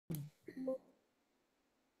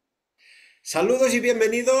Saludos y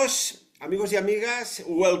bienvenidos, amigos y amigas.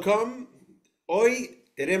 Welcome. Hoy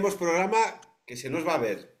tenemos programa que se nos va a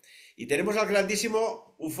ver. Y tenemos al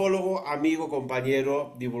grandísimo ufólogo, amigo,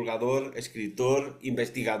 compañero, divulgador, escritor,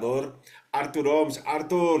 investigador, Artur Homs.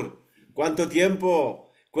 Artur, ¿cuánto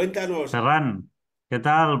tiempo? Cuéntanos. Ferran, ¿qué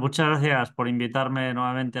tal? Muchas gracias por invitarme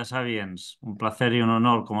nuevamente a Sabiens. Un placer y un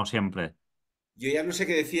honor, como siempre. Yo ya no sé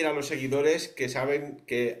qué decir a los seguidores que saben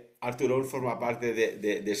que Artur Homs forma parte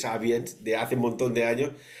de Sapiens de hace un montón de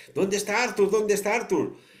años. ¿Dónde está Artur? ¿Dónde está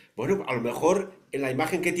Artur? Bueno, a lo mejor en la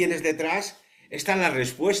imagen que tienes detrás está la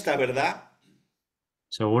respuesta, ¿verdad?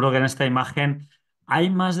 Seguro que en esta imagen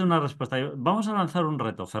hay más de una respuesta. Vamos a lanzar un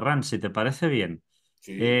reto, Ferran, si te parece bien.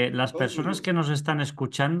 Sí, Las todo personas tuyo. que nos están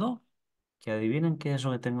escuchando, que adivinen qué es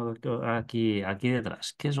lo que tengo aquí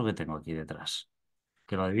detrás. ¿Qué es lo que tengo aquí detrás?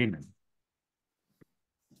 Que lo adivinen.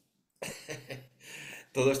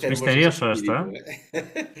 Todos Es tenemos ese misterioso esto, espíritu, ¿eh?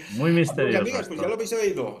 ¿eh? Muy Amigos y misterioso amigas, pues ya lo esto. habéis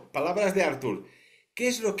oído. Palabras de Artur. ¿Qué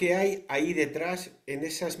es lo que hay ahí detrás en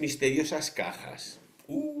esas misteriosas cajas?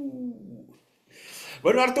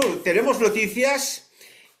 Bueno, Artur, tenemos noticias.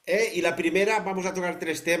 Y la primera, vamos a tocar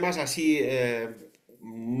tres temas así,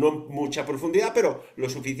 no mucha profundidad, pero lo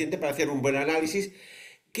suficiente para hacer un buen análisis.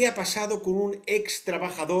 ¿Qué ha pasado con un ex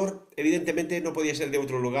trabajador? Evidentemente no podía ser de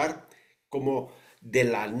otro lugar, como de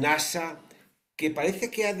la NASA, que parece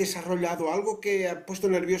que ha desarrollado algo que ha puesto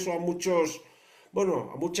nervioso a muchos, bueno,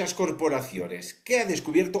 a muchas corporaciones. ¿Qué ha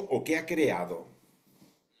descubierto o qué ha creado?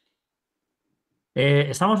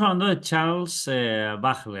 Estamos hablando de Charles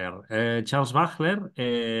Bachler. Charles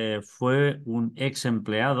Bachler fue un ex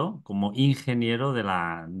empleado como ingeniero de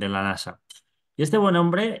la NASA. Y este buen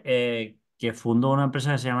hombre, que fundó una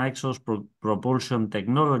empresa que se llama Propulsion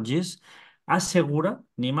Technologies, asegura,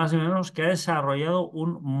 ni más ni menos, que ha desarrollado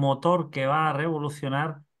un motor que va a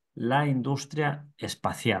revolucionar la industria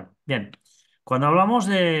espacial. Bien, cuando hablamos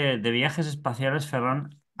de viajes espaciales,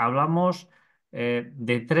 Ferran, hablamos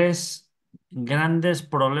de tres grandes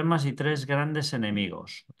problemas y tres grandes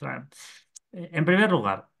enemigos. En primer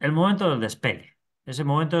lugar, el momento del despegue. Ese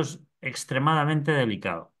momento es extremadamente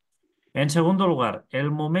delicado. En segundo lugar,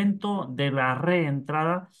 el momento de la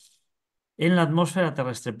reentrada en la atmósfera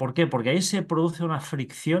terrestre. ¿Por qué? Porque ahí se produce una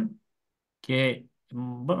fricción que,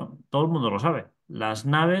 bueno, todo el mundo lo sabe. Las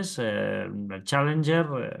naves, el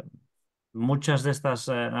Challenger, muchas de estas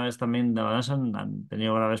naves también de la NASA han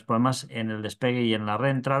tenido graves problemas en el despegue y en la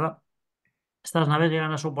reentrada. Estas naves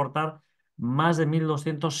llegan a soportar más de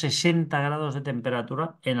 1260 grados de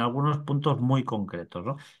temperatura en algunos puntos muy concretos,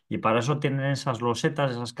 ¿no? Y para eso tienen esas losetas,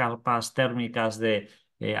 esas capas térmicas de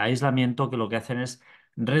aislamiento que lo que hacen es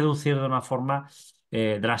reducir de una forma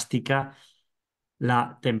drástica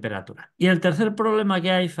la temperatura. Y el tercer problema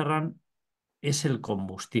que hay, Ferran, es el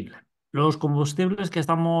combustible. Los combustibles que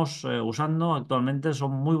estamos usando actualmente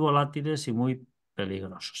son muy volátiles y muy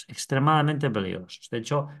peligrosos, extremadamente peligrosos. De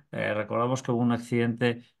hecho, recordamos que hubo un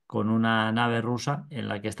accidente con una nave rusa en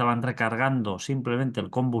la que estaban recargando simplemente el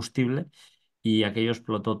combustible y aquello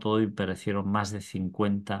explotó todo y perecieron más de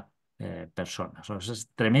 50 personas. O sea,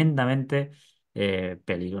 es tremendamente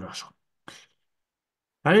peligroso.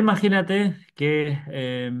 Ahora imagínate que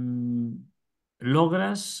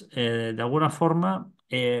logras de alguna forma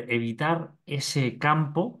evitar ese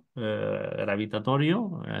campo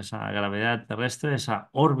gravitatorio, esa gravedad terrestre, esa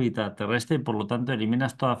órbita terrestre y por lo tanto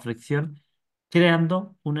eliminas toda fricción,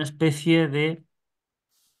 creando una especie de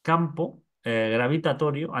campo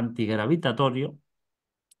gravitatorio, antigravitatorio,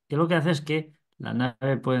 que lo que hace es que la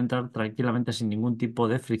nave puede entrar tranquilamente sin ningún tipo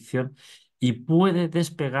de fricción y puede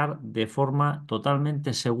despegar de forma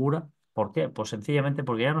totalmente segura. ¿Por qué? Pues sencillamente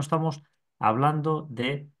porque ya no estamos hablando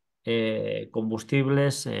de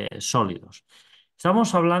combustibles sólidos.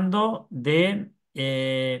 Estamos hablando de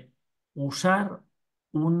usar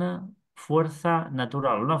una fuerza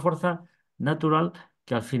natural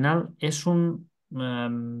que al final es un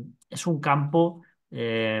campo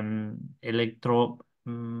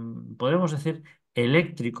podemos decir,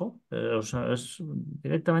 eléctrico. O sea,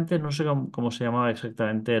 directamente, no sé cómo se llamaba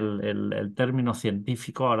exactamente el término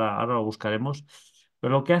científico, ahora lo buscaremos,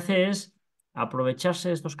 pero lo que hace es aprovecharse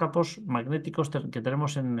de estos campos magnéticos que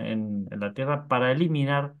tenemos en la Tierra para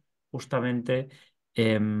eliminar justamente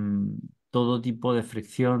em, todo tipo de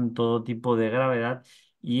fricción, todo tipo de gravedad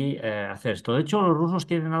y hacer esto. De hecho, los rusos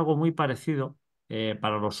tienen algo muy parecido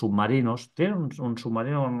para los submarinos. Tienen un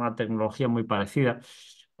submarino con una tecnología muy parecida,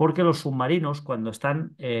 porque los submarinos, cuando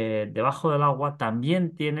están debajo del agua,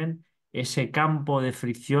 también tienen ese campo de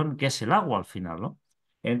fricción que es el agua al final, ¿no?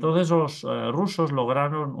 Entonces los rusos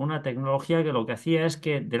lograron una tecnología que lo que hacía es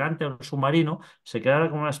que delante del submarino se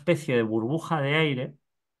creara como una especie de burbuja de aire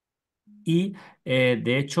y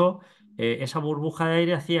de hecho esa burbuja de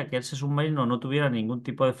aire hacía que ese submarino no tuviera ningún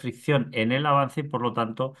tipo de fricción en el avance y por lo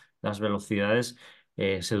tanto las velocidades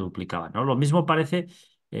se duplicaban, ¿no? Lo mismo parece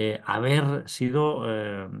haber sido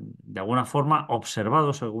de alguna forma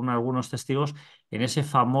observado, según algunos testigos, en ese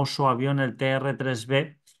famoso avión, el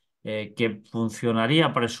TR-3B, que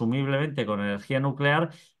funcionaría presumiblemente con energía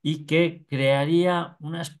nuclear y que crearía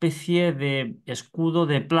una especie de escudo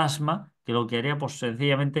de plasma que lo que haría pues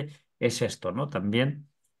sencillamente es esto, ¿no? También.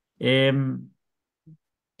 em,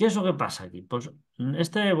 ¿Qué es lo que pasa aquí? Pues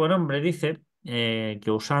este buen hombre dice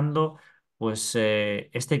que usando pues,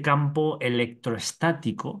 este campo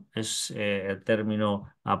electroestático, es el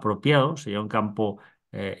término apropiado, sería un campo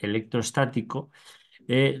electroestático,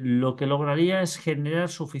 lo que lograría es generar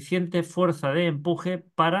suficiente fuerza de empuje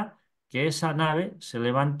para que esa nave se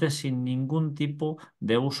levante sin ningún tipo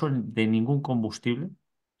de uso de ningún combustible.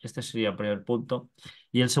 Este sería el primer punto.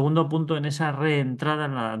 Y el segundo punto, en esa reentrada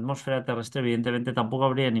en la atmósfera terrestre, evidentemente tampoco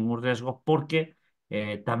habría ningún riesgo porque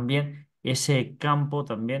también ese campo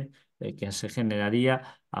también que se generaría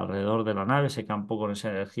alrededor de la nave, ese campo con esa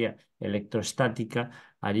energía electrostática,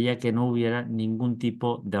 haría que no hubiera ningún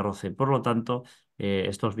tipo de roce. Por lo tanto,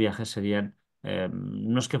 estos viajes serían,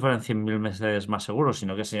 no es que fueran 100.000 veces más seguros,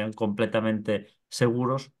 sino que serían completamente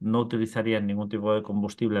seguros, no utilizarían ningún tipo de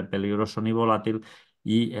combustible peligroso ni volátil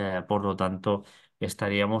y, por lo tanto,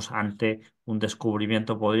 estaríamos ante un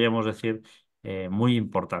descubrimiento, podríamos decir, muy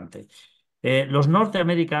importante. Los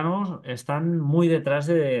norteamericanos están muy detrás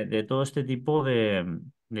de todo este tipo de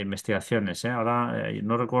investigaciones, ¿eh? Ahora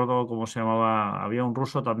no recuerdo cómo se llamaba, había un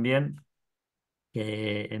ruso también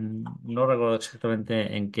no recuerdo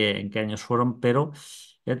exactamente en qué años fueron, pero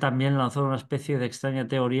él también lanzó una especie de extraña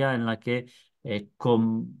teoría en la que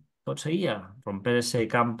conseguía romper ese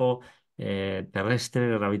campo terrestre,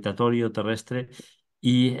 gravitatorio terrestre,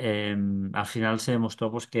 y al final se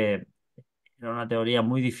demostró pues, que era una teoría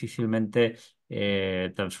muy difícilmente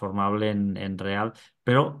transformable en real.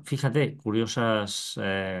 Pero fíjate, curiosas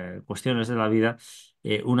cuestiones de la vida.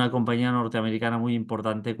 Una compañía norteamericana muy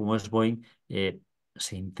importante como es Boeing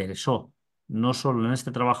se interesó no solo en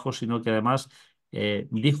este trabajo, sino que además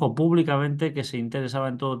dijo públicamente que se interesaba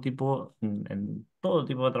en todo tipo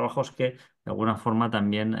de trabajos que de alguna forma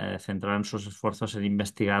también centraran sus esfuerzos en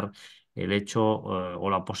investigar el hecho o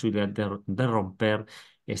la posibilidad de romper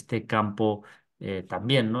este campo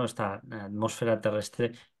también, ¿no? Esta atmósfera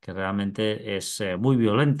terrestre que realmente es muy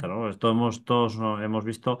violenta, ¿no? Todos ¿no? hemos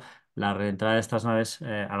visto la reentrada de estas naves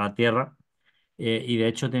a la Tierra y de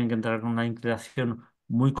hecho tienen que entrar con una inclinación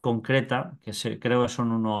muy concreta, creo que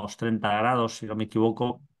son unos 30 grados, si no me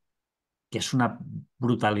equivoco, que es una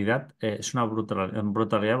brutalidad,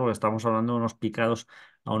 brutalidad porque estamos hablando de unos picados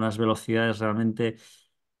a unas velocidades realmente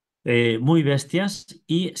muy bestias.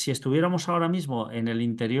 Y si estuviéramos ahora mismo en el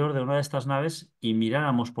interior de una de estas naves y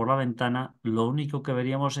miráramos por la ventana, lo único que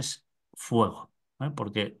veríamos es fuego, ¿eh?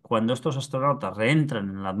 Porque cuando estos astronautas reentran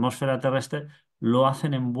en la atmósfera terrestre, lo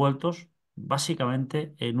hacen envueltos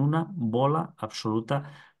básicamente en una bola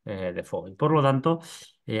absoluta de fuego. Y por lo tanto,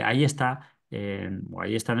 ahí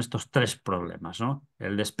están estos tres problemas, ¿no?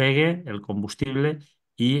 El despegue, el combustible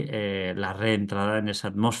y la reentrada en esa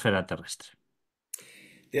atmósfera terrestre.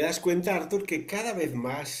 Te das cuenta, Arthur, que cada vez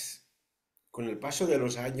más, con el paso de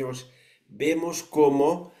los años, vemos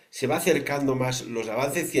cómo se va acercando más los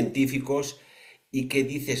avances científicos y que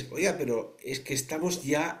dices, oiga, pero es que estamos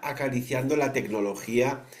ya acariciando la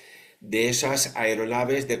tecnología de esas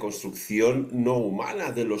aeronaves de construcción no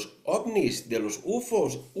humana, de los ovnis, de los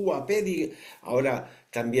UFOs, UAP, ahora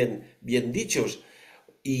también bien dichos.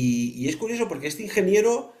 Y es curioso porque este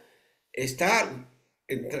ingeniero está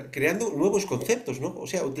creando nuevos conceptos, ¿no? O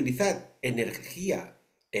sea, utilizar energía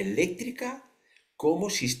eléctrica como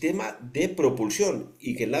sistema de propulsión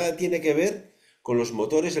y que nada tiene que ver con los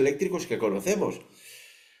motores eléctricos que conocemos.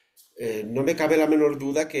 No me cabe la menor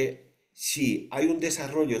duda que si hay un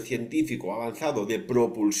desarrollo científico avanzado de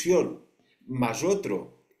propulsión más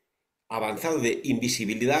otro avanzado de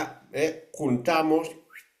invisibilidad, juntamos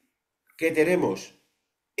que tenemos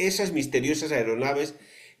esas misteriosas aeronaves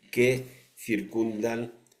que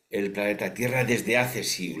circundan el planeta Tierra desde hace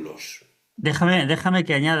siglos. Déjame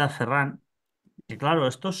que añada, Ferran, que claro,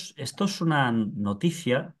 esto es una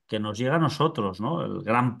noticia que nos llega a nosotros, ¿no? El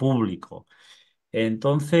gran público.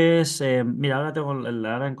 Entonces, mira,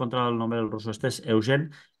 ahora he encontrado el nombre del ruso. Este es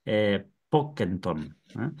Eugen Pockenton,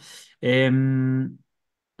 ¿eh? Em,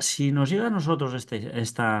 si nos llega a nosotros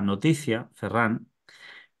esta noticia, Ferran,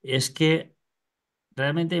 es que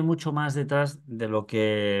realmente hay mucho más detrás de lo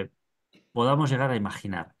que podamos llegar a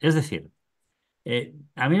imaginar. Es decir,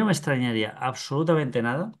 A mí no me extrañaría absolutamente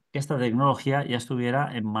nada que esta tecnología ya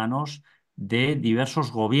estuviera en manos de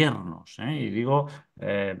diversos gobiernos, ¿eh? Y digo,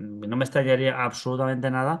 no me extrañaría absolutamente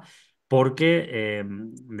nada porque,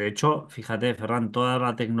 de hecho, fíjate, Ferran, toda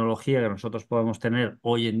la tecnología que nosotros podemos tener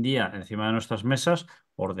hoy en día encima de nuestras mesas,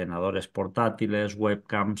 ordenadores portátiles,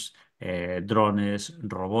 webcams, drones,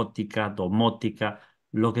 robótica, domótica,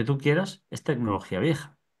 lo que tú quieras, es tecnología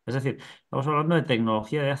vieja. Es decir, estamos hablando de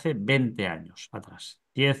tecnología de hace 20 años atrás,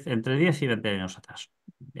 10, entre 10 y 20 años atrás.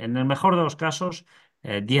 En el mejor de los casos,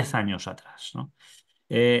 10 años atrás, ¿no?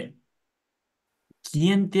 Eh,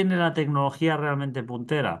 ¿Quién tiene la tecnología realmente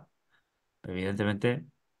puntera? Evidentemente,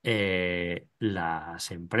 las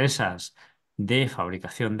empresas de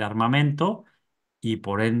fabricación de armamento y,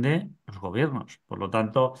 por ende, los gobiernos. Por lo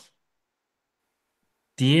tanto,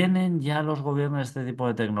 ¿tienen ya los gobiernos este tipo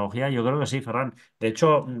de tecnología? Yo creo que sí, Ferran. De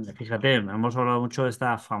hecho, fíjate, hemos hablado mucho de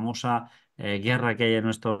esta famosa guerra que hay en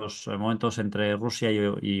estos momentos entre Rusia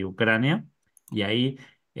y Ucrania. Y ahí,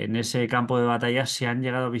 en ese campo de batalla, se han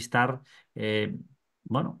llegado a avistar, eh,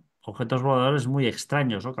 bueno, objetos voladores muy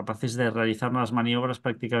extraños, ¿no? Capaces de realizar unas maniobras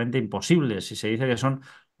prácticamente imposibles. Y se dice que son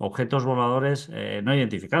objetos voladores no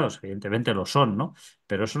identificados. Evidentemente lo son, ¿no?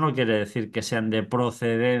 Pero eso no quiere decir que sean de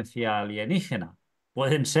procedencia alienígena,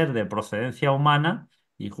 pueden ser de procedencia humana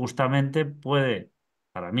y justamente puede,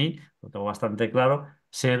 para mí, lo tengo bastante claro,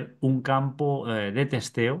 ser un campo de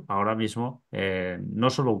testeo ahora mismo, no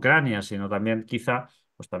solo Ucrania, sino también quizá,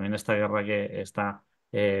 pues también esta guerra que está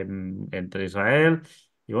entre Israel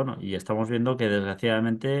y bueno, y estamos viendo que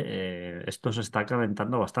desgraciadamente esto se está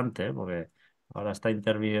calentando bastante, porque ahora está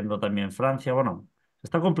interviniendo también Francia, bueno, se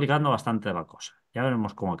está complicando bastante la cosa, ya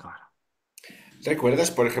veremos cómo acabará.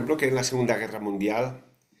 ¿Recuerdas, por ejemplo, que en la Segunda Guerra Mundial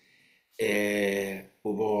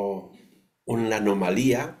hubo una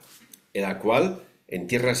anomalía en la cual en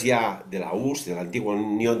tierras ya de la URSS, de la antigua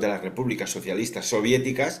Unión de las Repúblicas Socialistas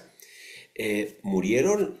Soviéticas,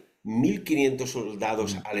 murieron 1.500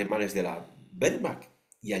 soldados Mm. alemanes de la Wehrmacht?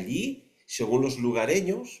 Y allí, según los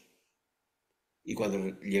lugareños, y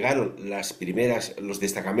cuando llegaron los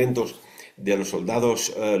destacamentos de los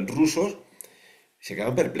soldados rusos, se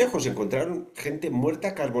quedaron perplejos, encontraron gente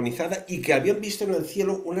muerta, carbonizada y que habían visto en el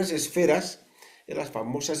cielo unas esferas, las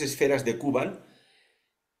famosas esferas de Kuban.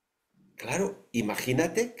 Claro,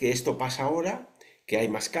 imagínate que esto pasa ahora, que hay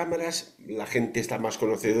más cámaras, la gente está más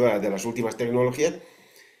conocedora de las últimas tecnologías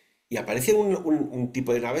y aparece un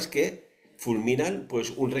tipo de naves que fulminan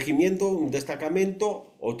pues un regimiento, un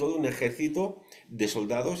destacamento o todo un ejército de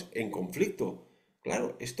soldados en conflicto.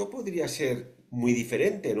 Claro, esto podría ser muy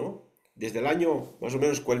diferente, ¿no? Desde el año más o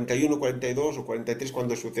menos 41, 42 o 43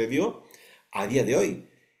 cuando sucedió, a día de hoy.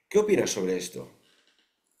 ¿Qué opinas sobre esto?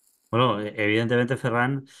 Bueno, evidentemente,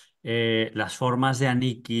 Ferran, las formas de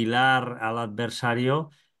aniquilar al adversario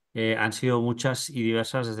han sido muchas y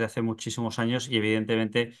diversas desde hace muchísimos años y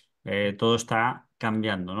evidentemente todo está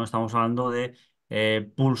cambiando, ¿no? Estamos hablando de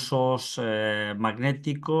pulsos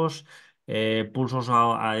magnéticos, pulsos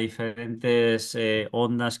a diferentes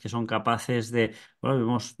ondas que son capaces de, bueno,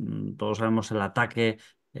 vimos, todos sabemos el ataque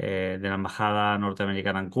de la embajada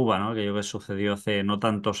norteamericana en Cuba, ¿no? Que yo que sucedió hace no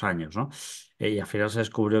tantos años, ¿no? Y al final se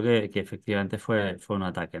descubrió que efectivamente fue un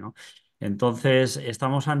ataque, ¿no? Entonces,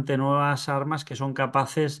 estamos ante nuevas armas que son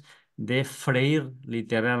capaces de freír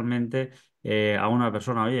literalmente a una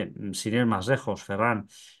persona. Oye, sin ir más lejos, Ferran,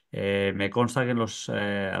 me consta que en los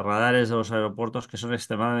radares de los aeropuertos, que son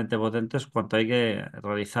extremadamente potentes, cuando hay que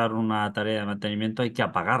realizar una tarea de mantenimiento hay que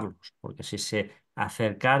apagarlos, porque si se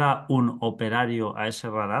acercara un operario a ese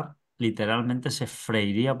radar, literalmente se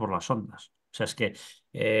freiría por las ondas. O sea, es que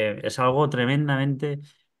es algo tremendamente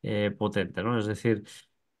potente, ¿no? Es decir,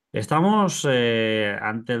 estamos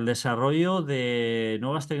ante el desarrollo de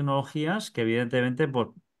nuevas tecnologías que evidentemente pues,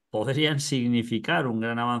 podrían significar un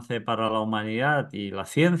gran avance para la humanidad y la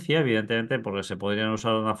ciencia, evidentemente, porque se podrían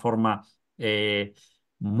usar de una forma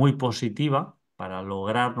muy positiva para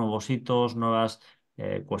lograr nuevos hitos, nuevas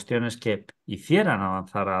cuestiones que hicieran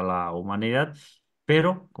avanzar a la humanidad,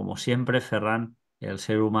 pero como siempre, Ferran, el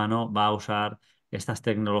ser humano va a usar estas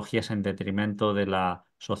tecnologías en detrimento de la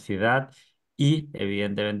sociedad y,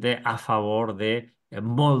 evidentemente, a favor de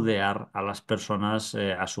moldear a las personas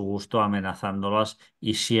a su gusto, amenazándolas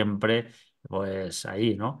y siempre, pues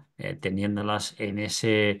ahí, ¿no? Teniéndolas en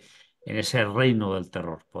ese reino del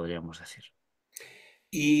terror, podríamos decir.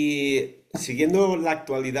 Y siguiendo la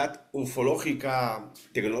actualidad ufológica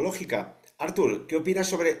tecnológica, Artur, ¿qué opinas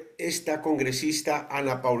sobre esta congresista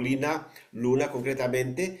Ana Paulina Luna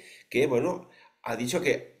concretamente, que bueno, ha dicho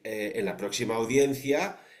que en la próxima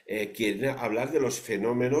audiencia quieren hablar de los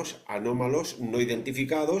fenómenos anómalos no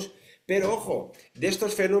identificados, Pero ojo, de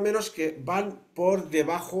estos fenómenos que van por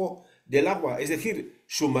debajo del agua, es decir,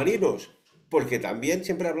 submarinos, porque también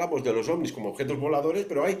siempre hablamos de los ovnis como objetos voladores,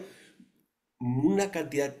 pero hay una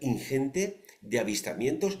cantidad ingente de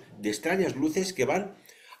avistamientos de extrañas luces que van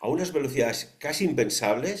a unas velocidades casi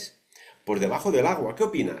impensables por debajo del agua. ¿Qué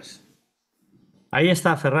opinas? Ahí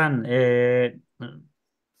está, Ferran.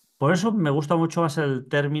 Por eso me gusta mucho más el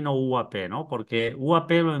término UAP, ¿no? Porque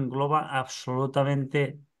UAP lo engloba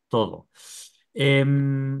absolutamente todo.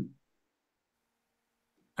 Em,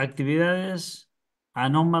 Actividades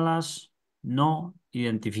anómalas no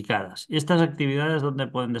identificadas. ¿Y estas actividades dónde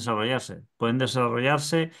pueden desarrollarse? Pueden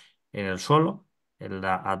desarrollarse en el suelo, en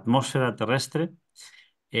la atmósfera terrestre,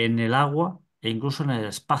 en el agua e incluso en el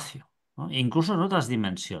espacio, ¿no? E incluso en otras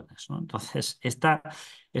dimensiones, ¿no? Entonces,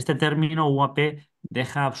 este término UAP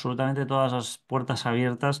deja absolutamente todas las puertas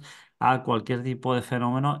abiertas a cualquier tipo de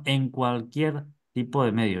fenómeno en cualquier tipo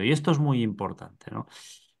de medio. Y esto es muy importante, ¿no?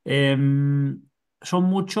 Em, Son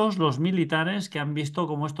muchos los militares que han visto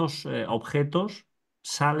cómo estos objetos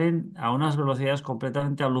salen a unas velocidades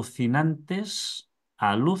completamente alucinantes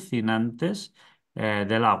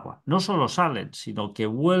del agua. No solo salen, sino que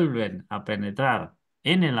vuelven a penetrar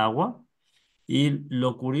en el agua y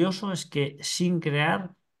lo curioso es que sin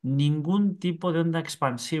crear ningún tipo de onda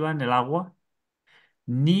expansiva en el agua,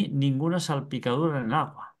 ni ninguna salpicadura en el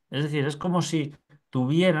agua. Es decir, es como si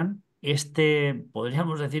tuvieran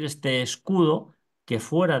podríamos decir, este escudo que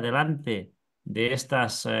fuera delante de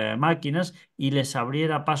estas máquinas y les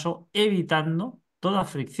abriera paso evitando toda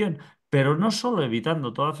fricción. Pero no solo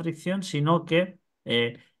evitando toda fricción, sino que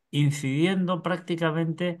incidiendo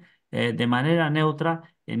prácticamente de manera neutra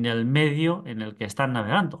en el medio en el que están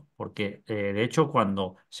navegando. Porque, de hecho,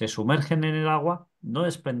 cuando se sumergen en el agua, no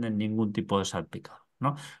desprenden ningún tipo de salpicado,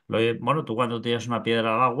 ¿no? Bueno, tú cuando tiras una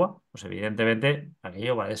piedra al agua, pues evidentemente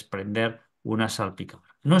aquello va a desprender una salpicadura.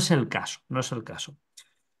 No es el caso, no es el caso.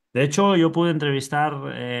 De hecho, yo pude entrevistar,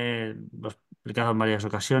 lo he explicado en varias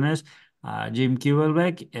ocasiones, a Jim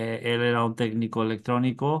Kubelbeck. Él era un técnico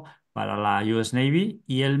electrónico para la US Navy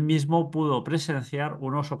y él mismo pudo presenciar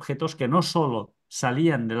unos objetos que no solo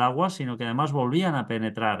salían del agua, sino que además volvían a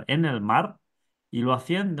penetrar en el mar y lo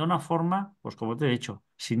hacían de una forma, pues como te he dicho,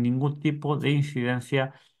 sin ningún tipo de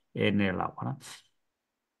incidencia en el agua, ¿no?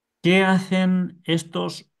 ¿Qué hacen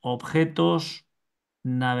estos objetos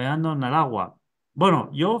navegando en el agua?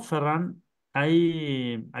 Bueno, yo, Ferran,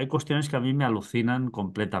 hay cuestiones que a mí me alucinan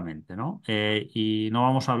completamente, ¿no? Y no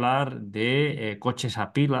vamos a hablar de coches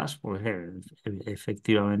a pilas, porque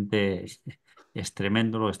efectivamente es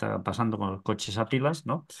tremendo lo que está pasando con los coches a pilas,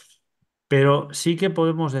 ¿no? Pero sí que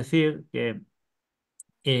podemos decir que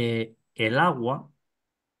el agua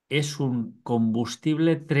es un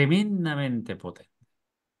combustible tremendamente potente,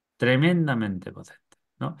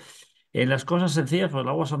 ¿no? En las cosas sencillas, pues el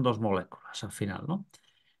agua son dos moléculas al final, ¿no?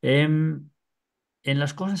 Em, en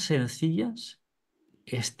las cosas sencillas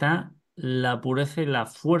está la pureza y la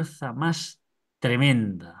fuerza más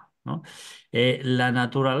tremenda, ¿no? La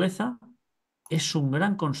naturaleza es un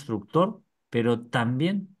gran constructor, pero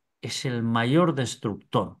también es el mayor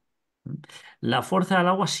destructor. La fuerza del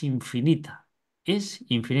agua es infinita.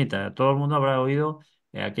 Todo el mundo habrá oído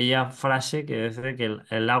aquella frase que dice que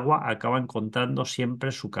el agua acaba encontrando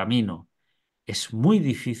siempre su camino. Es muy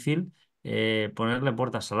difícil ponerle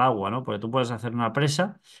puertas al agua, ¿no? Porque tú puedes hacer una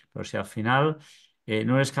presa, pero si al final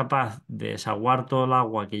no eres capaz de desaguar todo el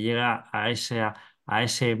agua que llega a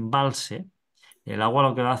ese embalse, el agua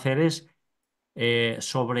lo que va a hacer es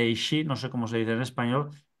no sé cómo se dice en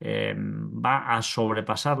español, va a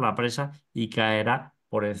sobrepasar la presa y caerá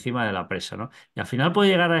por encima de la presa, ¿no? Y al final puede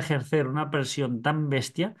llegar a ejercer una presión tan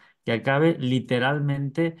bestia que acabe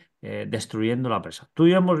literalmente destruyendo la presa. Tú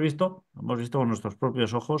y yo hemos visto con nuestros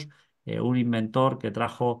propios ojos un inventor que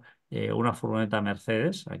trajo una furgoneta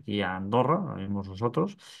Mercedes aquí a Andorra, lo vimos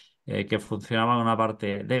nosotros, que funcionaba con una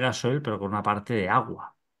parte de gasoil, pero con una parte de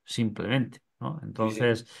agua, simplemente, ¿no? Sí, sí.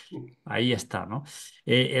 Entonces, ahí está, ¿no?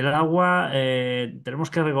 El agua, tenemos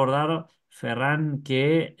que recordar, Ferran,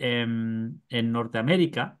 que en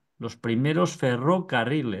Norteamérica los primeros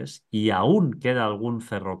ferrocarriles, y aún queda algún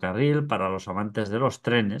ferrocarril para los amantes de los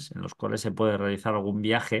trenes, en los cuales se puede realizar algún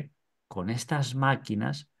viaje, con estas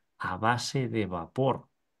máquinas a base de vapor.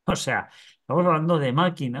 O sea, estamos hablando de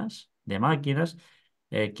máquinas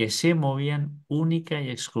que se movían única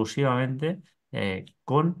y exclusivamente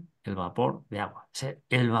con el vapor de agua. O sea,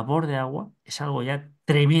 el vapor de agua es algo ya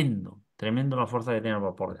tremendo la fuerza que tiene el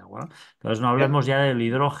vapor de agua, ¿no? Entonces no Ya, hablemos ya del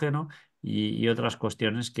hidrógeno y otras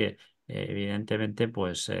cuestiones que evidentemente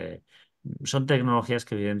pues son tecnologías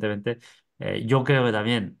que evidentemente yo creo que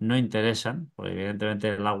también no interesan, porque evidentemente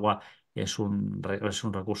el agua es un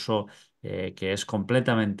recurso que es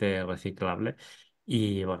completamente reciclable.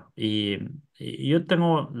 Y bueno, y yo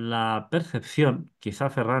tengo la percepción, quizá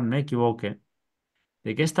Ferran me equivoque,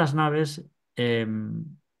 de que estas naves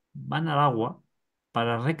van al agua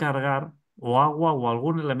para recargar o agua o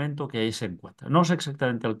algún elemento que ahí se encuentra. No sé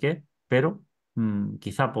exactamente el qué, pero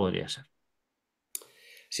quizá podría ser.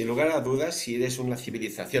 Sin lugar a dudas, si eres una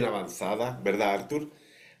civilización avanzada, ¿verdad, Artur?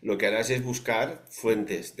 Lo que harás es buscar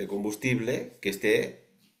fuentes de combustible que esté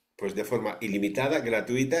pues de forma ilimitada,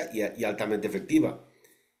 gratuita y altamente efectiva.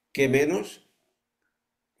 ¿Qué menos,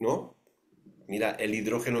 no? Mira, el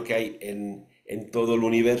hidrógeno que hay en todo el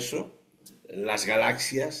universo, en las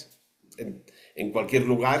galaxias, en cualquier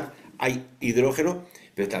lugar hay hidrógeno,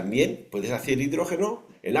 pero también puedes hacer hidrógeno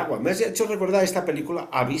en agua. Me has hecho recordar esta película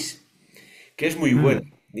Abyss, que es muy buena.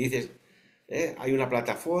 Mm, Dices, hay una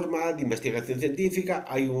plataforma de investigación científica,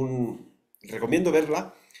 recomiendo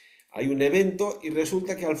verla, hay un evento y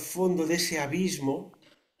resulta que al fondo de ese abismo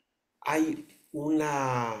hay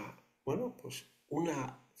bueno, pues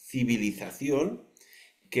una civilización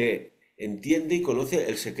que entiende y conoce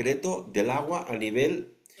el secreto del agua a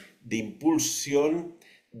nivel de impulsión,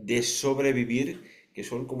 de sobrevivir, que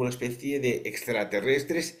son como una especie de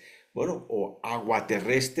extraterrestres, bueno, o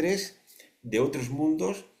aguaterrestres de otros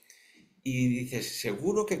mundos, y dices,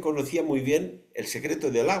 seguro que conocía muy bien el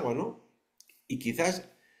secreto del agua, ¿no? Y quizás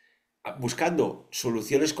buscando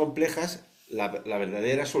soluciones complejas, la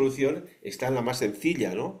verdadera solución está en la más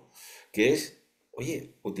sencilla, ¿no? Que es,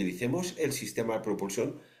 oye, utilicemos el sistema de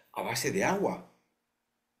propulsión a base de agua,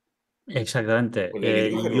 exactamente. con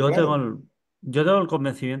el hidrógeno, claro. Yo tengo el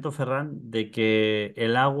convencimiento, Ferran, de que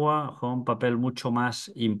el agua juega un papel mucho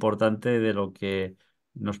más importante de lo que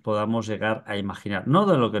nos podamos llegar a imaginar. No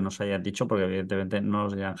de lo que nos hayan dicho, porque evidentemente no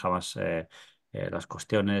nos dirán jamás las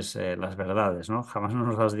cuestiones, las verdades, ¿no? Jamás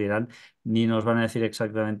nos las dirán, ni nos van a decir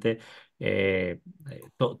exactamente eh,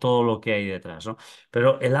 todo lo que hay detrás, ¿no?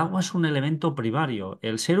 Pero el agua es un elemento primario.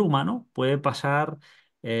 El ser humano puede pasar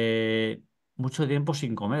mucho tiempo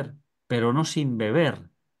sin comer, pero no sin beber.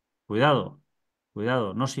 Cuidado,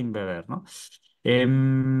 cuidado, no sin beber, ¿no?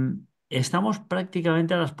 Estamos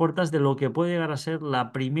prácticamente a las puertas de lo que puede llegar a ser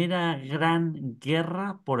la primera gran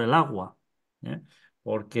guerra por el agua, ¿eh?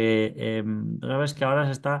 Porque sabes que ahora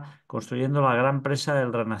se está construyendo la gran presa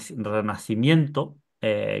del Renacimiento,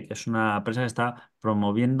 que es una presa que está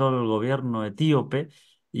promoviendo el gobierno etíope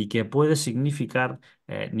y que puede significar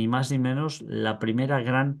ni más ni menos la primera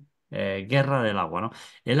gran guerra del agua, ¿no?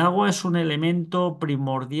 El agua es un elemento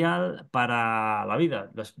primordial para la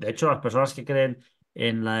vida. De hecho, las personas que creen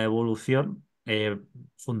en la evolución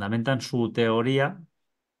fundamentan su teoría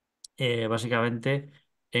básicamente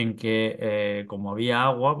en que como había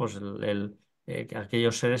agua, pues que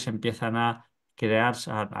aquellos seres empiezan a crearse,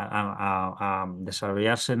 a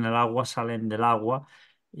desarrollarse en el agua, salen del agua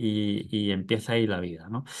y empieza ahí la vida,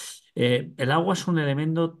 ¿no? El agua es el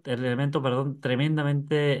elemento, perdón,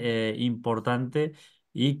 tremendamente importante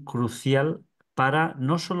y crucial para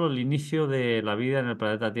no solo el inicio de la vida en el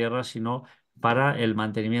planeta Tierra, sino para el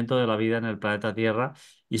mantenimiento de la vida en el planeta Tierra.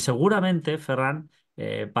 Y seguramente, Ferran,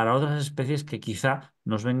 para otras especies que quizá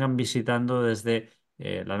nos vengan visitando desde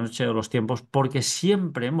la noche de los tiempos, porque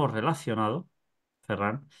siempre hemos relacionado,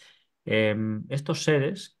 Ferran, estos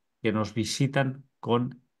seres que nos visitan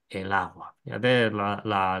con el agua. Fíjate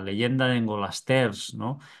la leyenda de Engolasters,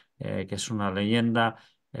 ¿no? Que es una leyenda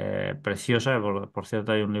preciosa, por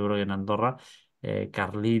cierto hay un libro en Andorra,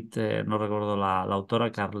 Carlit, no recuerdo la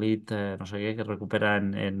autora, Carlit, no sé qué, que recupera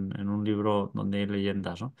en un libro donde hay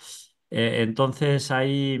leyendas, ¿no? Entonces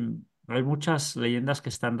hay muchas leyendas que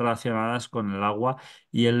están relacionadas con el agua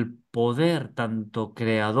y el poder tanto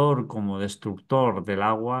creador como destructor del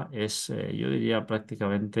agua es, yo diría,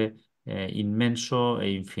 prácticamente inmenso e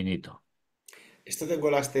infinito. Esto de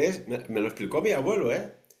Golastes me lo explicó mi abuelo,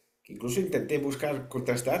 ¿eh? Que incluso intenté buscar,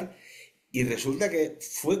 contrastar, y resulta que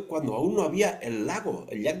fue cuando aún no había el lago,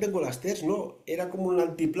 el llac de Golasters, no, era como un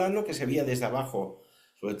altiplano que se veía desde abajo,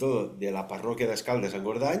 sobre todo de la parroquia de Escaldes en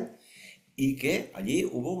Gordany, y que allí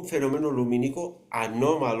hubo un fenómeno lumínico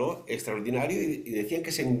anómalo, extraordinario, y decían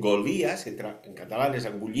que se engolía, en catalán es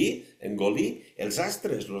engolí, los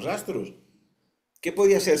astros. ¿Qué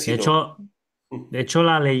podía ser De si no? hecho, De hecho,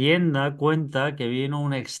 la leyenda cuenta que vino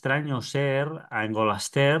un extraño ser a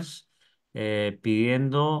Engolasters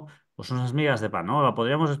pidiendo pues, unas migas de pan, ¿no? La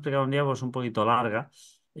podríamos explicar un día, pues un poquito larga.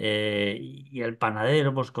 Y el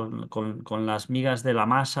panadero, pues con las migas de la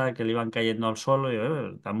masa que le iban cayendo al suelo,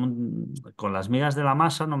 y, con las migas de la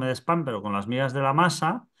masa, no me des pan, pero con las migas de la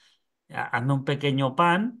masa, hazme un pequeño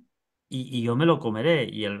pan y yo me lo comeré.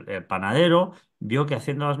 Y el panadero vio que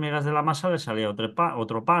haciendo las migas de la masa le salía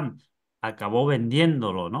otro pan. Acabó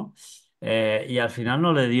vendiéndolo, ¿no? Y al final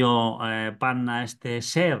no le dio pan a este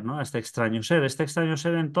ser, ¿no? A este extraño ser. Este extraño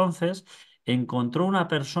ser entonces encontró una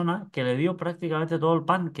persona que le dio prácticamente todo el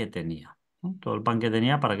pan que tenía, ¿no? Todo el pan que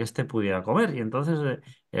tenía para que éste pudiera comer. Y entonces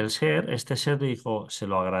este ser le dijo, se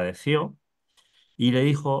lo agradeció y le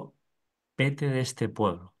dijo, vete de este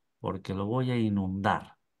pueblo, porque lo voy a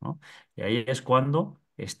inundar, ¿no? Y ahí es cuando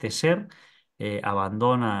este ser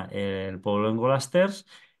abandona el pueblo en Golasters.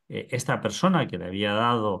 Esta persona que le había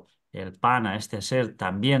dado el pan a este ser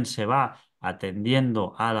también se va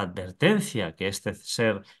atendiendo a la advertencia que este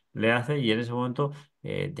ser le hace y en ese momento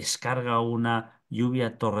descarga una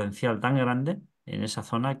lluvia torrencial tan grande en esa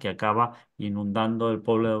zona que acaba inundando el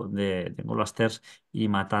pueblo de Golasters y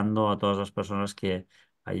matando a todas las personas que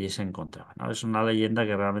allí se encontraban, ¿no? Es una leyenda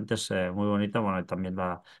que realmente es muy bonita. Bueno, hay también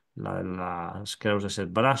las creus de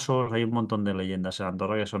Set Braços, hay un montón de leyendas en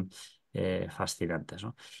Andorra que son fascinantes,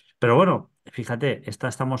 ¿no? Pero bueno, fíjate,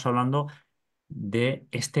 estamos hablando de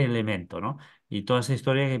este elemento, ¿no? Y toda esa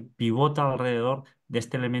historia que pivota alrededor de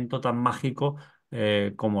este elemento tan mágico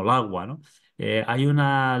como el agua, ¿no? Hay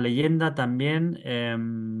una leyenda también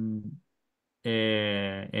en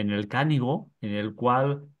el Cánigo, en el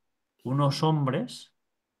cual unos hombres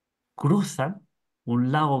cruzan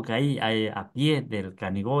un lago que hay a pie del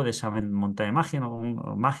Canigó, de esa montaña mágica,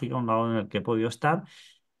 un lago en el que he podido estar,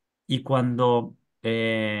 y cuando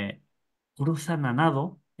cruzan a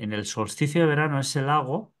nado, en el solsticio de verano, ese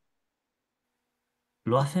lago,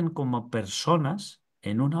 lo hacen como personas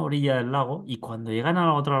en una orilla del lago, y cuando llegan a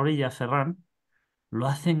la otra orilla, Ferran, lo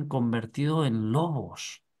hacen convertido en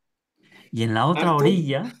lobos. Y Artur,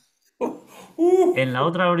 en la uh,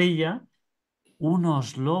 otra orilla,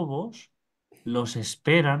 unos lobos los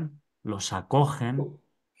esperan, los acogen.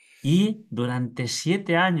 Y durante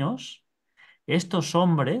 7 años, estos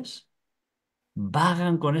hombres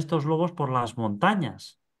vagan con estos lobos por las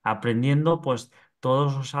montañas, aprendiendo pues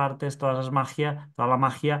todos los artes, toda la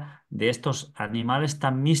magia de estos animales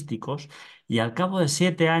tan místicos. Y al cabo de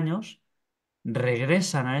 7 años,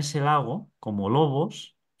 regresan a ese lago como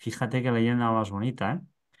lobos. Fíjate qué leyenda más bonita, ¿eh?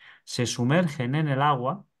 Se sumergen en el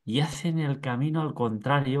agua y hacen el camino al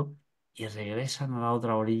contrario y regresan a la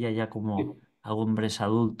otra orilla ya como hombres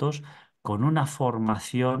adultos con una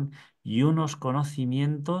formación y unos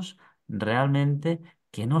conocimientos realmente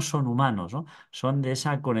que no son humanos, ¿no? Son de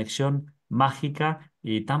esa conexión mágica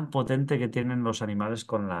y tan potente que tienen los animales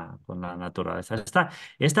con la naturaleza.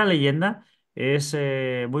 Esta leyenda es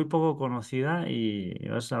muy poco conocida y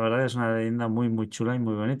la verdad es una leyenda muy, muy chula y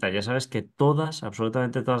muy bonita. Ya sabes que todas,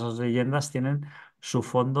 absolutamente todas las leyendas tienen su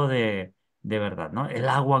fondo de verdad, ¿no? El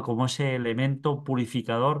agua como ese elemento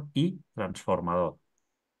purificador y transformador.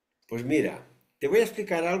 pues mira, te voy a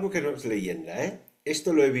explicar algo que no es leyenda, ¿eh?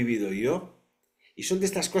 Esto lo he vivido yo y son de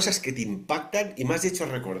estas cosas que te impactan y me has hecho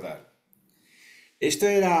recordar. Esto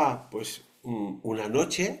era, pues, una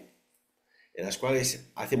noche en las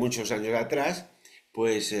cuales hace muchos años atrás,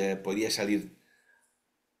 pues podía salir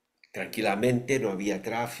tranquilamente, no había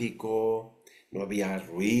tráfico, no había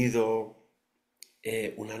ruido,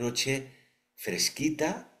 una noche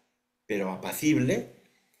fresquita, pero apacible,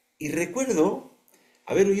 y recuerdo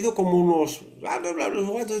haber oído como unos bla bla bla bla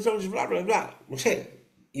bla bla bla, no sé,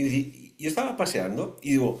 y yo estaba paseando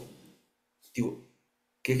y digo,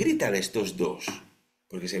 ¿qué gritan estos dos?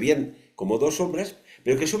 Porque se veían como dos sombras,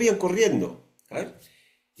 pero que subían corriendo, ¿sabes?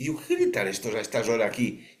 Y digo, ¿qué gritan estos a estas horas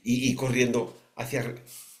aquí y corriendo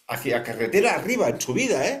hacia carretera arriba en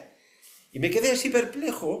subida, ¿eh? Y me quedé así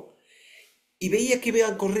perplejo y veía que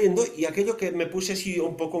iban corriendo y aquello que me puse así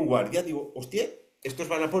un poco en guardia, digo, hostia, estos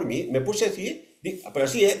van a por mí. Me puse así, pero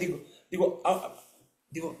así, digo, digo,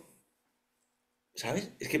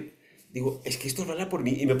 ¿sabes? Es que estos van a por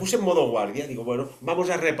mí. Y me puse en modo guardia, digo, bueno,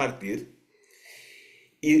 vamos a repartir.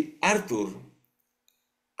 Y Arthur,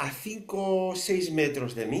 a 5 o 6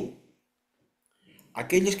 metros de mí,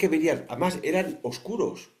 aquellos que venían, además eran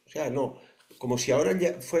oscuros, o sea, no, como si ahora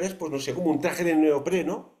ya fueras, pues no sé, como un traje de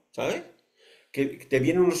neopreno, ¿sabes? Que te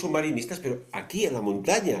vienen unos submarinistas, pero aquí en la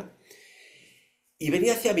montaña. Y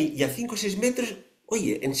venía hacia mí y a 5 o 6 metros,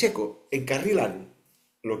 oye, en seco, encarrilan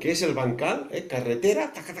lo que es el bancal,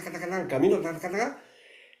 carretera, taca, taca, taca, taca, camino, taca, taca, taca,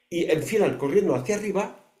 y enfilan corriendo hacia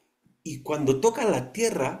arriba y cuando tocan la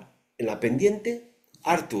tierra, en la pendiente,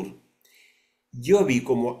 Arthur, yo vi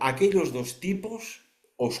como aquellos dos tipos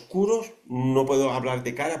oscuros, no puedo hablar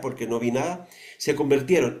de cara porque no vi nada, se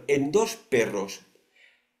convirtieron en dos perros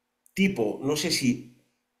tipo, no sé si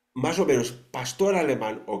más o menos pastor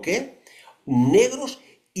alemán o qué, negros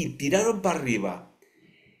y tiraron para arriba.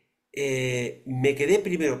 Me quedé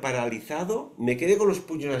primero paralizado, me quedé con los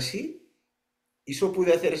puños así y solo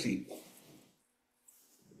pude hacer así.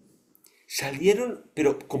 Salieron, pero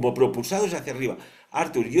como propulsados hacia arriba.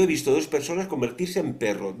 Arthur, yo he visto dos personas convertirse en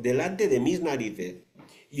perro delante de mis narices.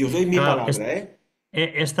 Y os doy mi Claro, palabra, ¿eh?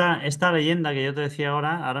 esta leyenda que yo te decía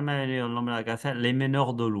ahora me ha venido el nombre a la cabeza, Les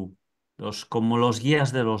Meneurs de Loup, como los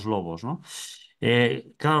guías de los lobos, ¿no?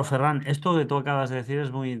 Claro, Ferran, esto que tú acabas de decir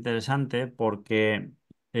es muy interesante porque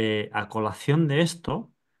a colación de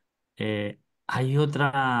esto hay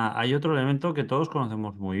otro elemento que todos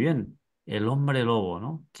conocemos muy bien, el hombre lobo,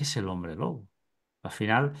 ¿no? ¿Qué es el hombre lobo? Al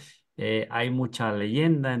final hay mucha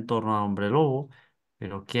leyenda en torno al hombre lobo,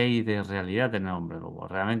 pero ¿qué hay de realidad en el hombre lobo?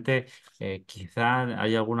 Realmente quizá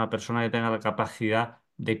hay alguna persona que tenga la capacidad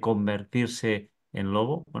de convertirse en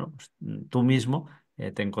lobo. Bueno, pues tú mismo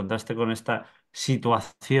te encontraste con esta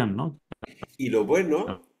situación, ¿no? Y lo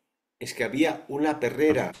bueno es que había una Al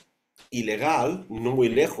perrera ilegal, no muy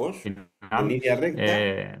lejos, en final, línea recta,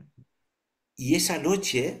 eh, y esa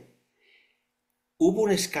noche hubo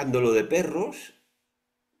un escándalo de perros,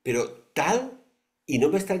 pero tal, y no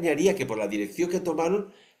me extrañaría que por la dirección que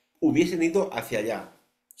tomaron hubiesen ido hacia allá.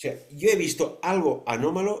 O sea, yo he visto algo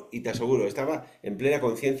anómalo y te aseguro, estaba en plena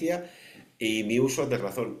conciencia y mi uso de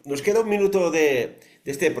razón. Nos queda un minuto de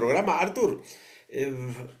este programa, Arthur. Eh,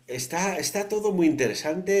 está todo muy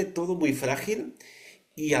interesante, todo muy frágil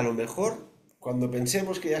y a lo mejor cuando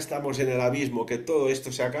pensemos que ya estamos en el abismo, que todo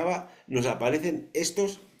esto se acaba, nos aparecen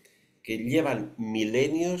estos que llevan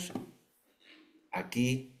milenios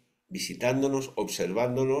aquí visitándonos,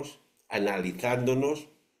 observándonos, analizándonos,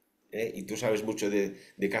 y tú sabes mucho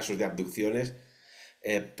de casos de abducciones,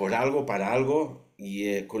 por algo, para algo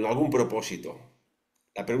y con algún propósito.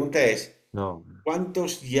 La pregunta es, no.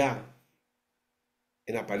 ¿cuántos ya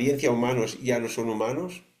en apariencia humanos ya no son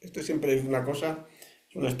humanos? Esto siempre es una cosa,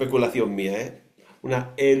 es una especulación mía, ¿eh?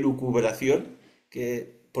 Una elucubración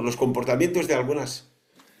que por los comportamientos de algunas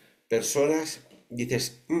personas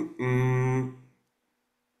dices,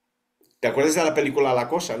 ¿te acuerdas de la película La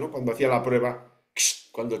Cosa, ¿no? Cuando hacía la prueba,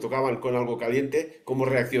 cuando tocaban con algo caliente, ¿cómo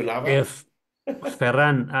reaccionaba? F-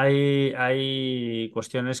 Ferran, hay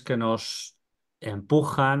cuestiones que nos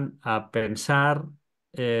empujan a pensar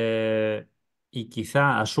eh, y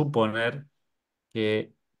quizá a suponer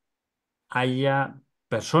que haya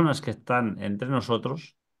personas que están entre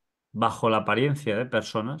nosotros bajo la apariencia de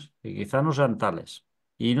personas que quizá no sean tales.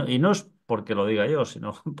 Y no es porque lo diga yo,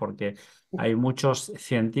 sino porque hay muchos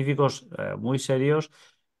científicos muy serios que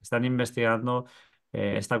están investigando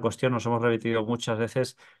esta cuestión. Nos hemos repetido muchas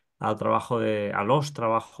veces a los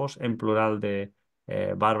trabajos en plural de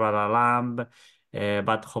Barbara Lamb,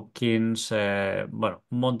 Bud Hopkins, bueno,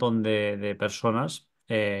 un montón de personas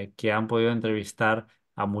que han podido entrevistar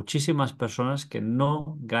a muchísimas personas que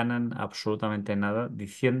no ganan absolutamente nada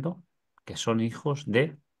diciendo que son hijos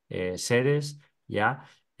de seres ya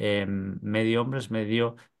medio hombres,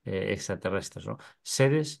 medio extraterrestres, ¿no?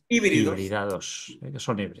 Seres Híbridos. hibridados, que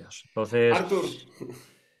son híbridos. Entonces, Arthur,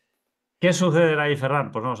 ¿qué sucederá ahí,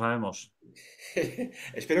 Ferran? Pues no lo sabemos.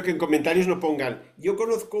 espero que en comentarios no pongan, yo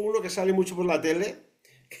conozco uno que sale mucho por la tele,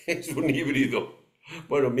 que es un híbrido.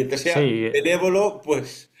 Bueno, mientras sea Sí, benévolo,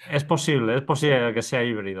 pues es posible que sea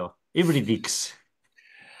híbrido. Hybridix.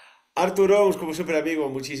 Artur Homs, como siempre amigo,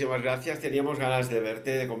 muchísimas gracias. Teníamos ganas de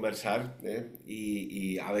verte, de conversar, ¿eh?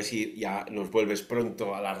 Y a ver si ya nos vuelves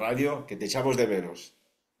pronto a la radio, que te echamos de menos.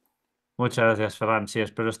 Muchas gracias, Ferran. Sí,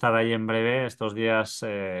 espero estar ahí en breve. Estos días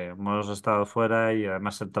hemos estado fuera y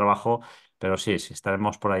además el trabajo, pero sí, sí,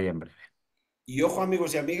 estaremos por ahí en breve. Y ojo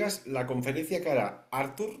amigos y amigas, la conferencia que hará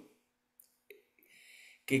Artur,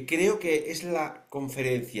 que creo que es la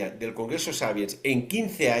conferencia del Congreso Sapiens en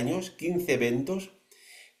 15 años, 15 eventos,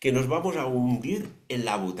 que nos vamos a hundir en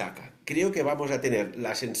la butaca. Creo que vamos a tener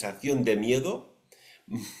la sensación de miedo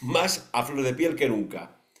más a flor de piel que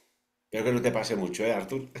nunca. Espero que no te pase mucho, ¿eh,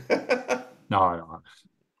 Artur? No, no.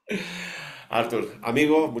 Artur,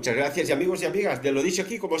 amigo, muchas gracias. Y amigos y amigas, de lo dicho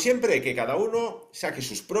aquí, como siempre, que cada uno saque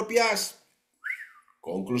sus propias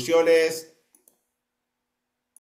conclusiones.